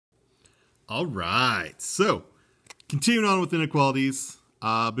All right, so continuing on with inequalities.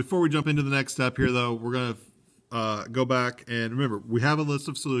 Before we jump into the next step here, though, we're going to go back and remember, we have a list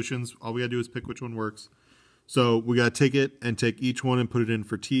of solutions. All we got to do is pick which one works. So we got to take it and take each one and put it in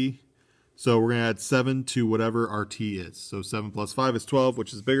for t. So we're going to add 7 to whatever our t is. So 7 plus 5 is 12,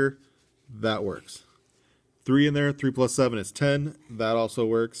 which is bigger. That works. 3 in there, 3 plus 7 is 10. That also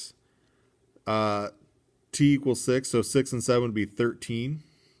works. T equals 6, so 6 and 7 would be 13,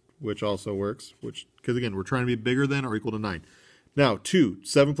 which also works, because again, we're trying to be bigger than or equal to 9. Now,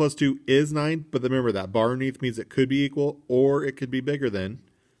 7 plus 2 is 9, but remember that bar underneath means it could be equal or it could be bigger than,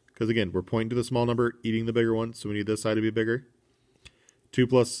 because again, we're pointing to the small number, eating the bigger one, so we need this side to be bigger. 2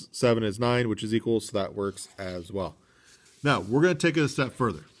 plus 7 is 9, which is equal, so that works as well. Now, we're going to take it a step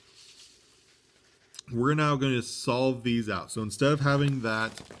further. We're now going to solve these out. So instead of having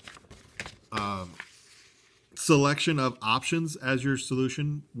that selection of options as your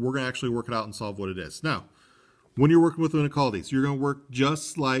solution, we're going to actually work it out and solve what it is. Now, when you're working with inequalities, you're going to work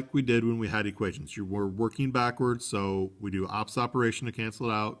just like we did when we had equations. We're working backwards, so we do opposite operation to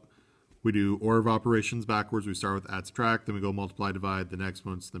cancel it out. We do order of operations backwards. We start with add, subtract, then we go multiply, divide, the next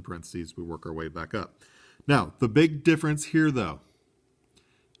one's then parentheses. We work our way back up. Now, the big difference here, though,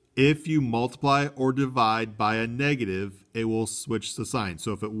 if you multiply or divide by a negative, it will switch the sign.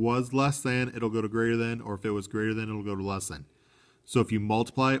 So if it was less than, it'll go to greater than, or if it was greater than, it'll go to less than. So if you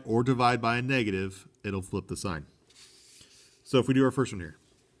multiply or divide by a negative, it'll flip the sign. So if we do our first one here,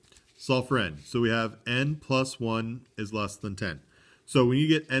 solve for n. So we have n plus 1 is less than 10. So when you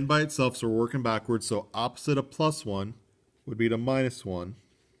get n by itself, so we're working backwards, so opposite of plus 1 would be to minus 1.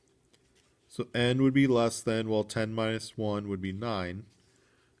 So n would be less than, well, 10 minus 1 would be 9.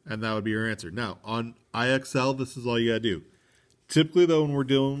 And that would be your answer. Now, on IXL, this is all you got to do. Typically, though, when we're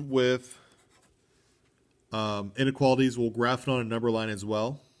dealing with inequalities, we'll graph it on a number line as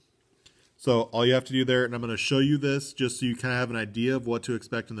well. So all you have to do there, and I'm going to show you this just so you kind of have an idea of what to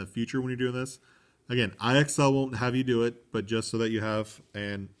expect in the future when you're doing this. Again, IXL won't have you do it, but just so that you have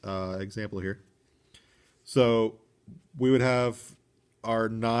an example here. So we would have our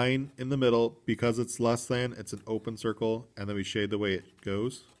 9 in the middle. Because it's less than, it's an open circle, and then we shade the way it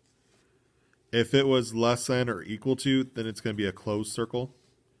goes. If it was less than or equal to, then it's going to be a closed circle.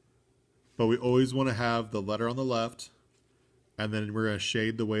 But we always want to have the letter on the left, and then we're going to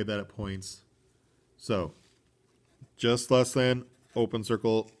shade the way that it points. So just less than, open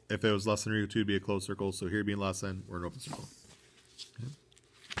circle. If it was less than or equal to, it'd be a closed circle. So here being less than, we're an open circle. Okay.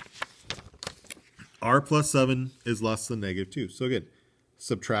 R plus 7 is less than negative 2. So again,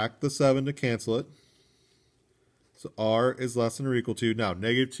 subtract the 7 to cancel it. So R is less than or equal to. Now,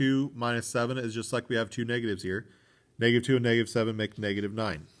 negative 2 minus 7 is just like we have two negatives here. Negative 2 and negative 7 make negative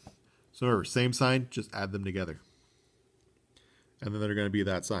 9. So remember, same sign, just add them together. And then they're going to be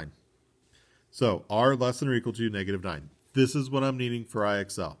that sign. So R less than or equal to negative 9. This is what I'm needing for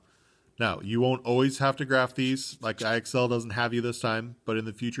IXL. Now, you won't always have to graph these, like IXL doesn't have you this time, but in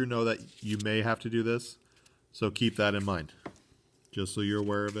the future, know that you may have to do this. So keep that in mind, just so you're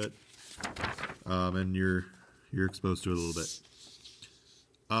aware of it, and you're exposed to it a little bit.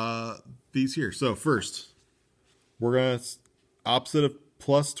 These here. So first, we're going to opposite of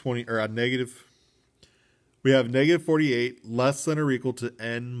plus 20, or negative. We have negative 48 less than or equal to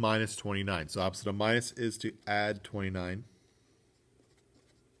n minus 29. So opposite of minus is to add 29.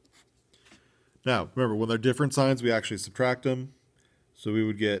 Now, remember, when they're different signs, we actually subtract them. So we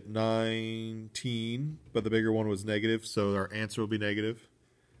would get 19, but the bigger one was negative, so our answer will be negative.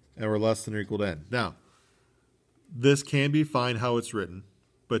 And we're less than or equal to n. Now, this can be fine how it's written,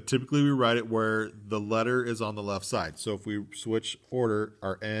 but typically we write it where the letter is on the left side. So if we switch order,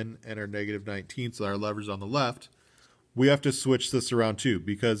 our n and our negative 19, so our lever's on the left, we have to switch this around too,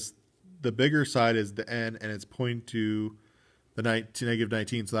 because the bigger side is the n and it's pointing to the negative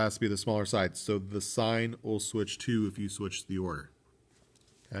 19, so that has to be the smaller side. So the sign will switch too if you switch the order.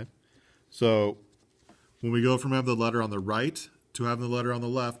 Okay, so when we go from having the letter on the right to having the letter on the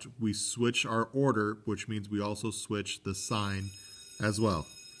left, we switch our order, which means we also switch the sign as well.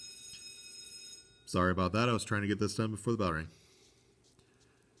 Sorry about that. I was trying to get this done before the bell rang.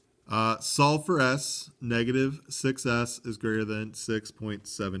 Solve for s. Negative 6s is greater than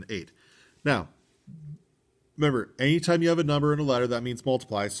 6.78. Now, remember, anytime you have a number in a letter, that means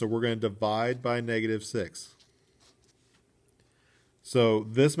multiply. So we're going to divide by negative 6. So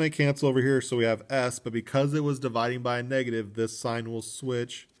this may cancel over here, so we have s, but because it was dividing by a negative, this sign will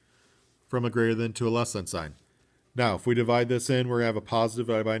switch from a greater than to a less than sign. Now, if we divide this in, we're going to have a positive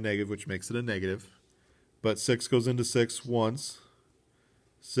divided by a negative, which makes it a negative. But 6 goes into 6 once.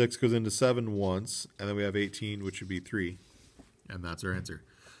 6 goes into 7 once. And then we have 18, which would be 3. And that's our answer.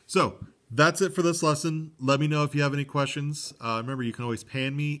 So That's it for this lesson. Let me know if you have any questions. Remember, you can always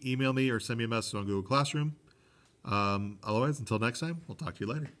pan me, email me, or send me a message on Google Classroom. Otherwise, until next time, we'll talk to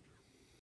you later.